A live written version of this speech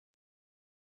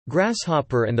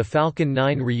Grasshopper and the Falcon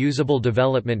 9 reusable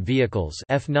development vehicles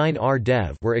F9R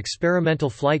Dev were experimental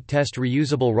flight test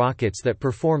reusable rockets that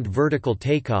performed vertical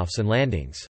takeoffs and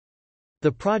landings.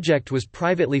 The project was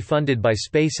privately funded by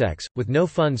SpaceX, with no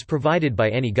funds provided by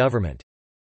any government.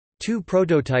 2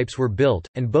 prototypes were built,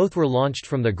 and both were launched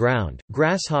from the ground.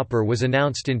 Grasshopper was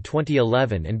announced in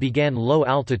 2011 and began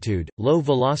low-altitude,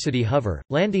 low-velocity hover,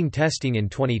 landing testing in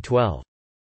 2012.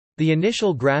 The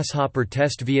initial Grasshopper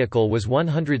test vehicle was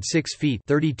 106 feet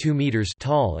 (32 meters)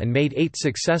 tall and made 8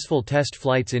 successful test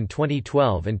flights in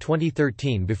 2012 and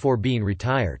 2013 before being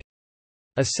retired.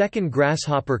 A second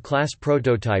Grasshopper-class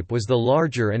prototype was the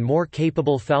larger and more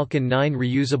capable Falcon 9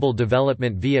 reusable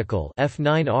development vehicle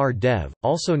F9R Dev,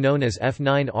 also known as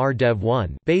F9R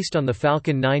Dev1, based on the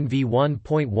Falcon 9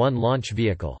 V1.1 launch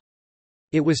vehicle.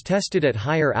 It was tested at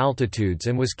higher altitudes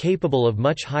and was capable of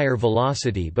much higher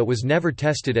velocity but was never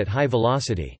tested at high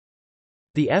velocity.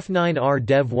 The F9R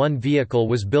Dev1 vehicle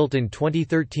was built in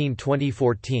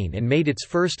 2013-2014 and made its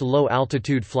first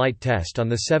low-altitude flight test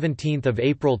on 17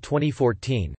 April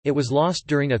 2014. It was lost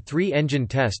during a 3-engine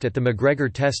test at the McGregor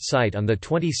test site on the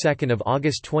 22nd of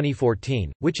August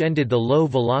 2014, which ended the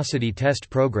low-velocity test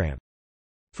program.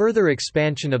 Further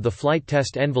expansion of the flight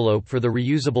test envelope for the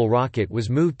reusable rocket was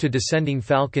moved to descending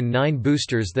Falcon 9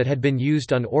 boosters that had been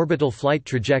used on orbital flight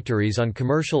trajectories on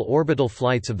commercial orbital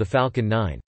flights of the Falcon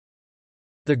 9.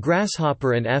 The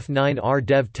Grasshopper and F9R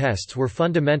Dev tests were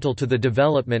fundamental to the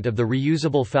development of the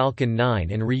reusable Falcon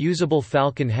 9 and reusable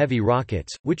Falcon Heavy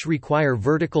rockets, which require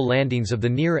vertical landings of the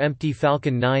near-empty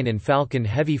Falcon 9 and Falcon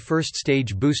Heavy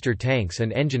first-stage booster tanks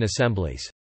and engine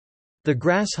assemblies. The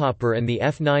Grasshopper and the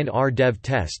F9R Dev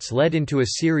tests led into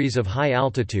a series of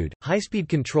high-altitude, high-speed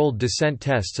controlled descent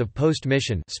tests of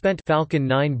post-mission spent Falcon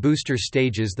 9 booster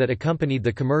stages that accompanied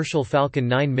the commercial Falcon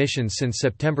 9 missions since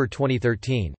September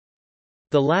 2013.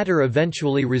 The latter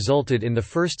eventually resulted in the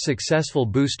first successful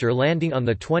booster landing on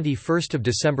 21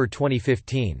 December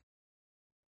 2015.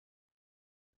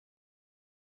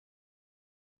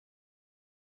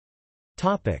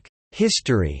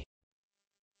 History.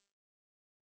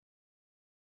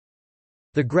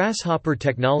 The Grasshopper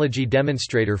technology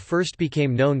demonstrator first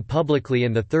became known publicly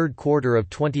in the third quarter of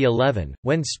 2011,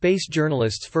 when space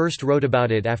journalists first wrote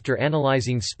about it after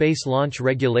analyzing space launch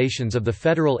regulations of the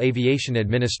Federal Aviation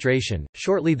Administration.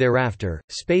 Shortly thereafter,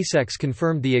 SpaceX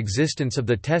confirmed the existence of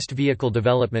the Test Vehicle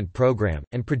Development Program,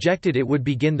 and projected it would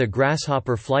begin the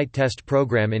Grasshopper flight test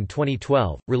program in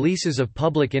 2012. Releases of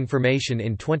public information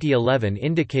in 2011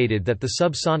 indicated that the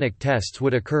subsonic tests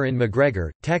would occur in McGregor,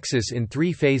 Texas in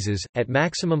 3 phases, at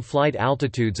maximum flight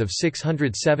altitudes of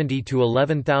 670 to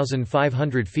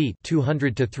 11,500 feet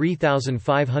 (200 to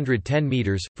 3,510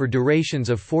 meters), for durations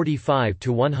of 45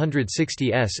 to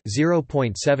 160 s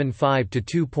 (0.75 to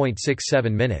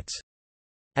 2.67 minutes).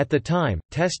 At the time,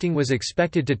 testing was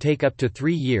expected to take up to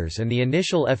 3 years and the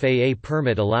initial FAA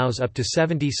permit allows up to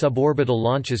 70 suborbital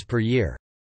launches per year.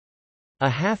 A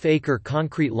half-acre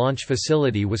concrete launch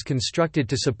facility was constructed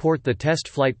to support the test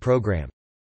flight program.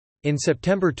 In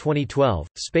September 2012,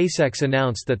 SpaceX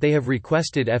announced that they have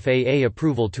requested FAA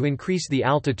approval to increase the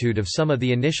altitude of some of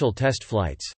the initial test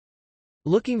flights.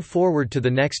 Looking forward to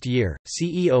the next year,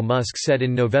 CEO Musk said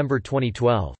in November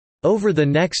 2012, "Over the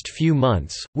next few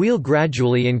months, we'll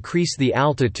gradually increase the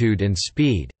altitude and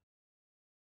speed.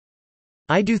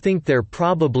 I do think there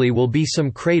probably will be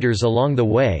some craters along the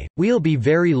way, we'll be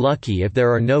very lucky if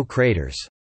there are no craters.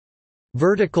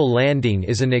 Vertical landing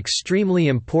is an extremely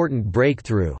important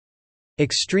breakthrough.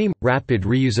 Extreme, rapid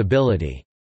reusability."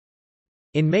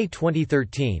 In May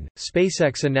 2013,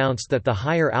 SpaceX announced that the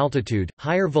higher altitude,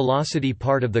 higher velocity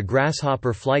part of the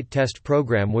Grasshopper flight test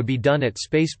program would be done at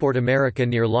Spaceport America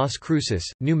near Las Cruces,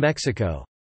 New Mexico,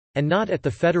 and not at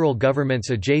the federal government's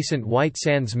adjacent White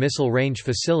Sands Missile Range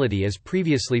facility as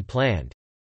previously planned,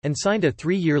 and signed a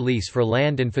 3-year lease for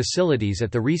land and facilities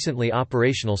at the recently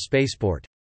operational spaceport.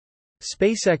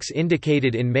 SpaceX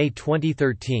indicated in May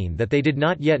 2013 that they did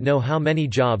not yet know how many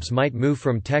jobs might move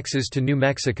from Texas to New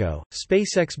Mexico.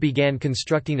 SpaceX began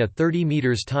constructing a 30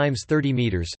 meters x 30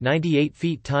 meters (98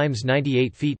 feet x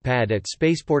 98 feet) pad at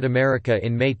Spaceport America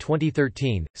in May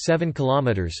 2013, 7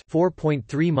 kilometers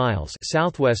 (4.3 miles)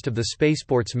 southwest of the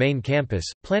spaceport's main campus,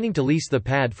 planning to lease the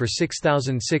pad for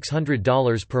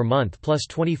 $6,600 per month plus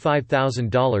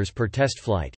 $25,000 per test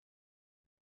flight.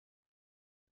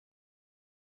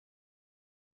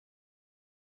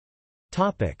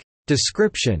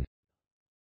 Description.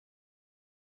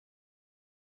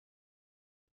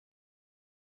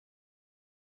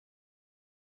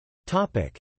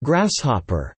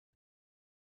 Grasshopper.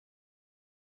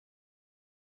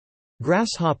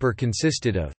 Grasshopper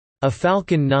consisted of A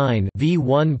Falcon 9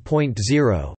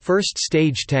 V1.0 first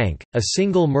stage tank, a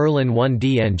single Merlin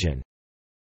 1D engine.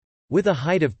 With a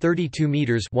height of 32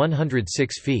 meters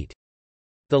 (106 feet).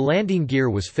 The landing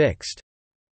gear was fixed.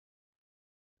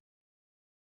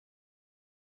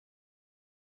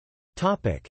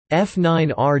 Topic: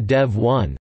 F9R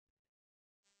Dev1.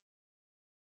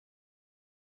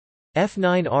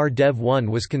 F9R Dev1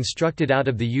 was constructed out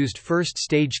of the used first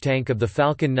stage tank of the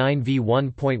Falcon 9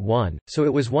 V1.1, so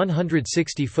it was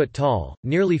 160 foot tall,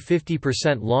 nearly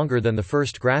 50% longer than the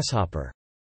first Grasshopper.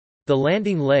 The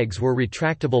landing legs were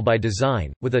retractable by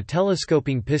design, with a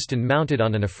telescoping piston mounted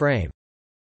on an A-frame.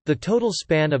 The total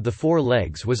span of the four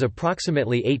legs was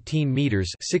approximately 18 meters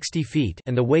 (60 feet)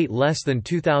 and the weight less than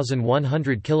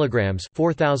 2,100 kilograms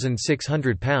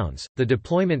 (4,600 pounds). The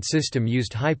deployment system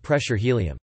used high-pressure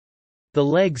helium. The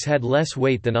legs had less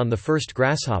weight than on the first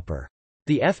Grasshopper.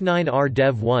 The F9R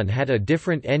Dev1 had a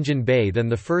different engine bay than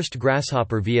the first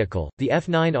Grasshopper vehicle. The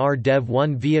F9R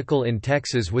Dev1 vehicle in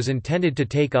Texas was intended to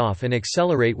take off and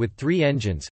accelerate with 3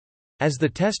 engines, as the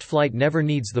test flight never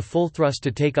needs the full thrust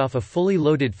to take off a fully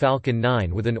loaded Falcon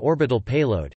 9 with an orbital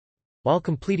payload, while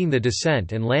completing the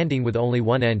descent and landing with only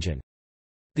one engine.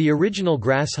 The original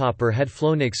Grasshopper had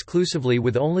flown exclusively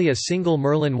with only a single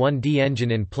Merlin 1D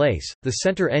engine in place, the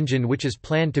center engine which is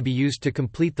planned to be used to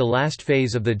complete the last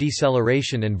phase of the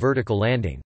deceleration and vertical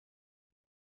landing.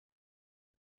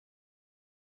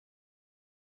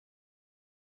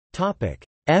 F9R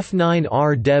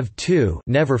Dev2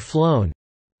 never flown.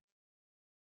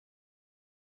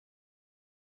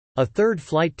 A third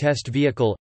flight test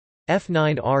vehicle,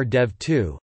 F9R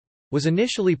Dev2, was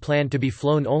initially planned to be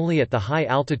flown only at the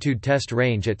high-altitude test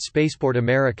range at Spaceport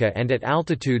America and at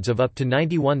altitudes of up to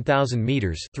 91,000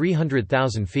 meters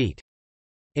 (300,000 feet).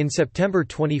 In September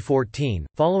 2014,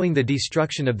 following the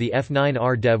destruction of the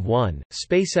F9R Dev1,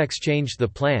 SpaceX changed the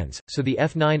plans, so the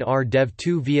F9R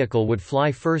Dev2 vehicle would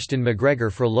fly first in McGregor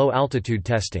for low-altitude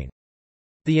testing.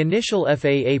 The initial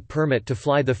FAA permit to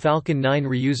fly the Falcon 9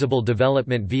 reusable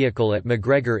development vehicle at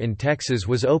McGregor in Texas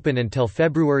was open until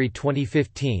February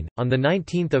 2015. On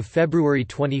 19 February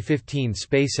 2015,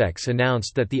 SpaceX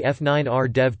announced that the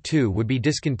F9R Dev2 would be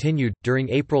discontinued. During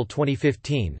April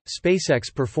 2015,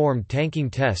 SpaceX performed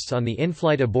tanking tests on the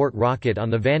in-flight abort rocket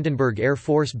on the Vandenberg Air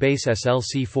Force Base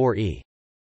SLC-4E.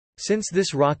 Since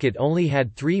this rocket only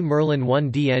had 3 Merlin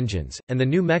 1D engines, and the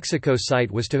New Mexico site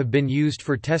was to have been used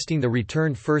for testing the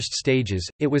returned first stages,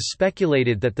 it was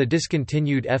speculated that the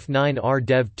discontinued F9R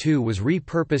Dev2 was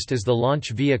repurposed as the launch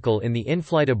vehicle in the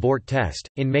in-flight abort test.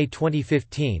 In May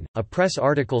 2015, a press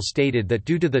article stated that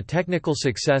due to the technical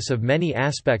success of many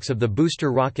aspects of the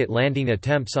booster rocket landing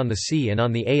attempts on the sea and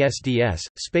on the ASDS,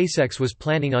 SpaceX was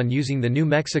planning on using the New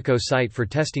Mexico site for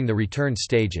testing the return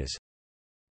stages.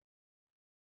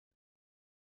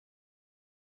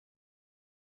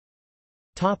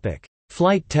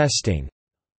 Flight testing.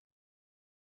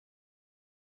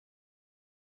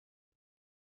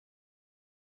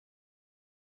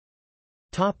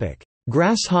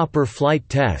 Grasshopper flight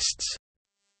tests.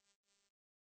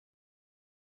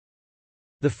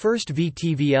 The first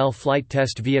VTVL flight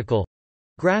test vehicle,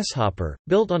 Grasshopper,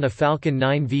 built on a Falcon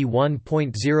 9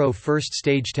 V1.0 first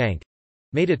stage tank,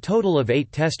 made a total of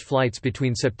 8 test flights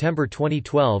between September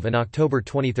 2012 and October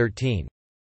 2013.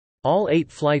 All 8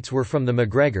 flights were from the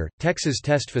McGregor, Texas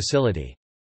test facility.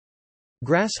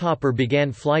 Grasshopper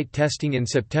began flight testing in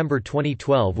September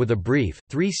 2012 with a brief,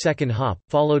 3-second hop,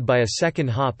 followed by a second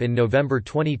hop in November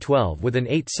 2012 with an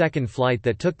 8-second flight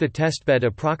that took the testbed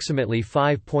approximately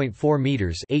 5.4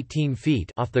 meters (18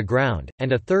 feet) off the ground,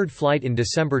 and a third flight in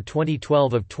December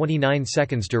 2012 of 29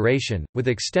 seconds duration, with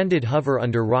extended hover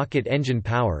under rocket engine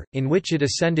power, in which it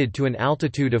ascended to an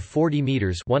altitude of 40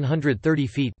 meters (130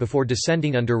 feet) before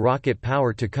descending under rocket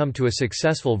power to come to a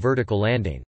successful vertical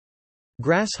landing.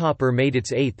 Grasshopper made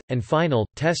its 8th, and final,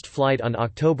 test flight on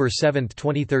October 7,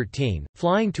 2013,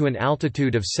 flying to an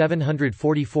altitude of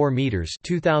 744 meters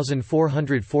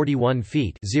 (2,441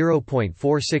 feet)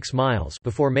 (0.46 miles)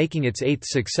 before making its 8th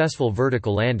successful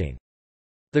vertical landing.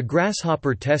 The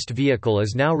Grasshopper test vehicle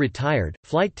is now retired.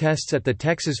 Flight tests at the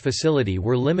Texas facility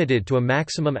were limited to a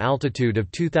maximum altitude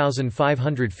of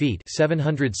 2,500 feet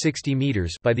 (760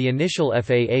 meters) by the initial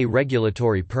FAA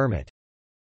regulatory permit.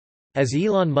 As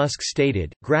Elon Musk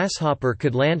stated, Grasshopper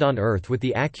could land on Earth with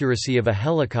the accuracy of a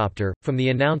helicopter. From the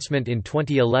announcement in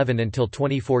 2011 until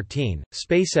 2014,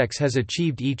 SpaceX has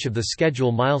achieved each of the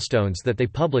schedule milestones that they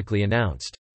publicly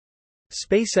announced.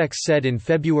 SpaceX said in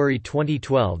February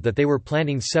 2012 that they were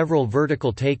planning several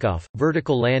vertical takeoff,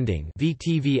 vertical landing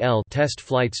 (VTVL) test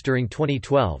flights during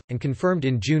 2012, and confirmed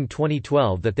in June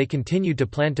 2012 that they continued to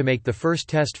plan to make the first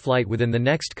test flight within the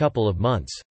next couple of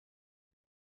months.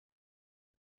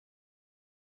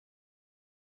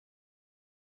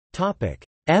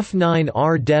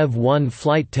 F9R Dev1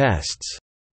 flight tests.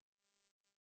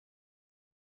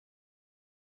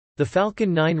 The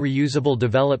Falcon 9 Reusable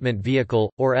Development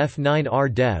Vehicle, or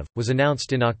F9R Dev, was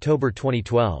announced in October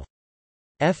 2012.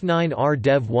 F9R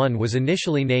Dev1 was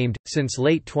initially named, since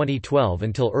late 2012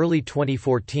 until early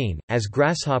 2014, as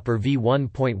Grasshopper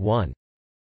V1.1.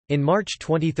 In March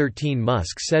 2013,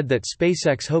 Musk said that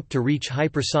SpaceX hoped to reach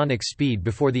hypersonic speed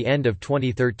before the end of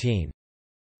 2013.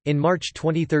 In March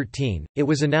 2013, it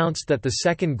was announced that the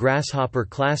second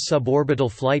Grasshopper-class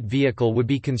suborbital flight vehicle would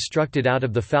be constructed out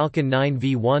of the Falcon 9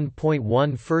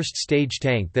 V1.1 first-stage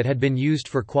tank that had been used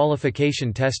for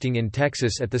qualification testing in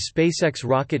Texas at the SpaceX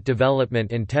Rocket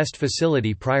Development and Test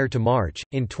Facility prior to March.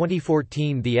 In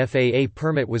 2014, the FAA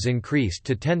permit was increased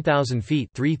to 10,000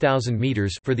 feet (3,000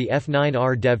 meters) for the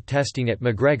F9R Dev testing at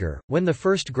McGregor, when the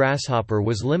first Grasshopper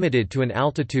was limited to an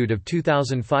altitude of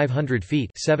 2,500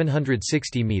 feet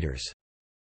 (760 meters).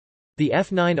 The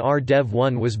F9R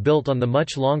Dev1 was built on the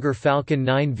much longer Falcon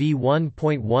 9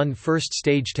 V1.1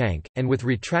 first-stage tank, and with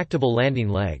retractable landing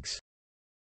legs.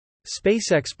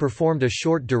 SpaceX performed a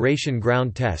short-duration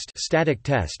ground test, static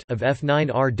test of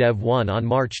F9R Dev1 on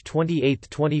March 28,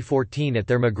 2014 at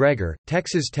their McGregor,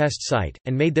 Texas test site,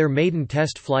 and made their maiden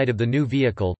test flight of the new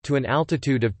vehicle, to an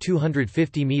altitude of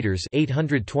 250 meters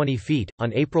 (820 feet),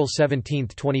 on April 17,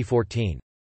 2014.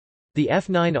 The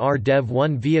F9R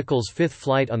Dev1 vehicle's fifth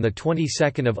flight on the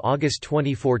 22nd of August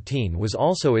 2014 was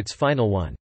also its final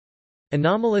one.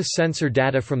 Anomalous sensor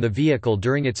data from the vehicle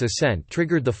during its ascent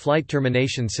triggered the flight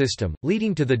termination system,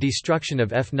 leading to the destruction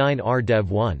of F9R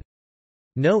Dev1.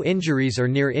 No injuries or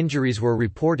near injuries were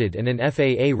reported, and an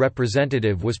FAA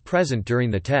representative was present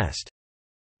during the test.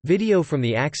 Video from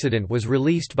the accident was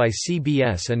released by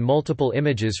CBS, and multiple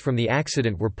images from the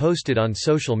accident were posted on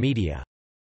social media.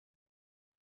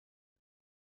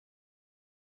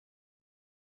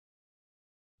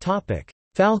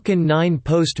 Falcon 9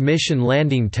 post-mission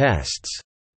landing tests.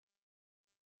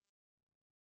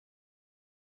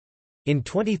 In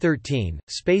 2013,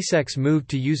 SpaceX moved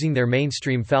to using their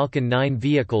mainstream Falcon 9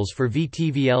 vehicles for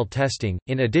VTVL testing,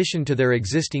 in addition to their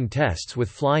existing tests with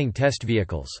flying test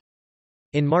vehicles.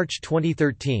 In March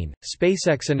 2013,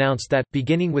 SpaceX announced that,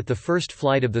 beginning with the first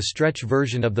flight of the stretch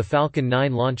version of the Falcon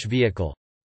 9 launch vehicle,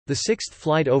 the sixth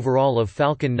flight overall of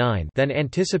Falcon 9, then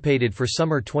anticipated for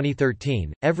summer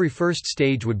 2013, every first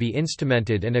stage would be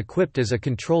instrumented and equipped as a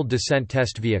controlled descent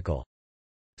test vehicle.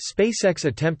 SpaceX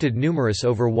attempted numerous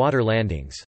over-water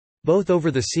landings. Both over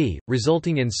the sea,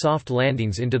 resulting in soft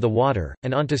landings into the water,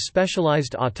 and onto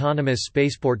specialized autonomous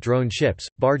spaceport drone ships,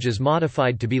 barges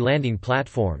modified to be landing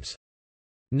platforms.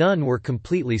 None were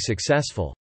completely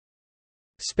successful.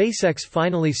 SpaceX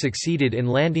finally succeeded in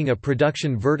landing a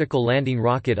production vertical landing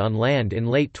rocket on land in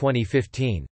late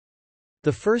 2015.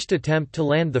 The first attempt to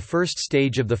land the first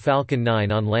stage of the Falcon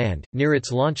 9 on land, near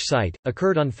its launch site,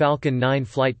 occurred on Falcon 9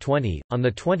 Flight 20, on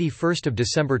 21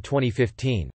 December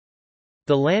 2015.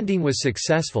 The landing was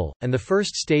successful, and the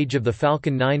first stage of the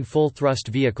Falcon 9 full-thrust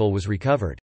vehicle was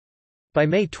recovered. By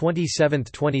May 27,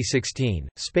 2016,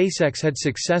 SpaceX had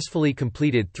successfully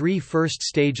completed 3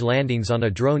 first-stage landings on a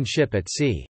drone ship at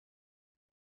sea.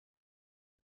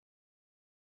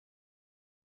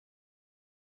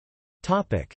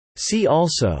 See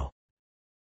also: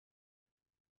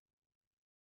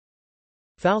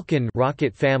 Falcon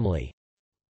rocket family,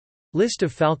 List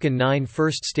of Falcon 9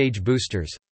 first-stage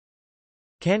boosters,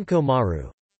 Canco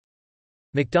Maru,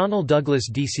 McDonnell Douglas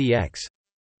DCX,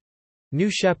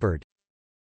 New Shepard,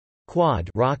 Quad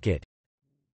rocket,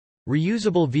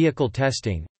 Reusable vehicle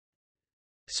testing,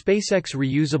 SpaceX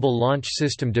Reusable Launch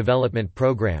System Development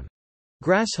Program.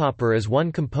 Grasshopper is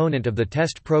one component of the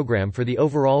test program for the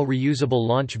overall reusable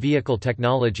launch vehicle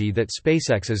technology that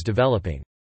SpaceX is developing.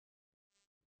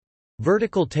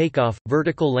 Vertical takeoff,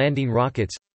 vertical landing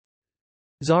rockets,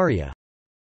 Zarya.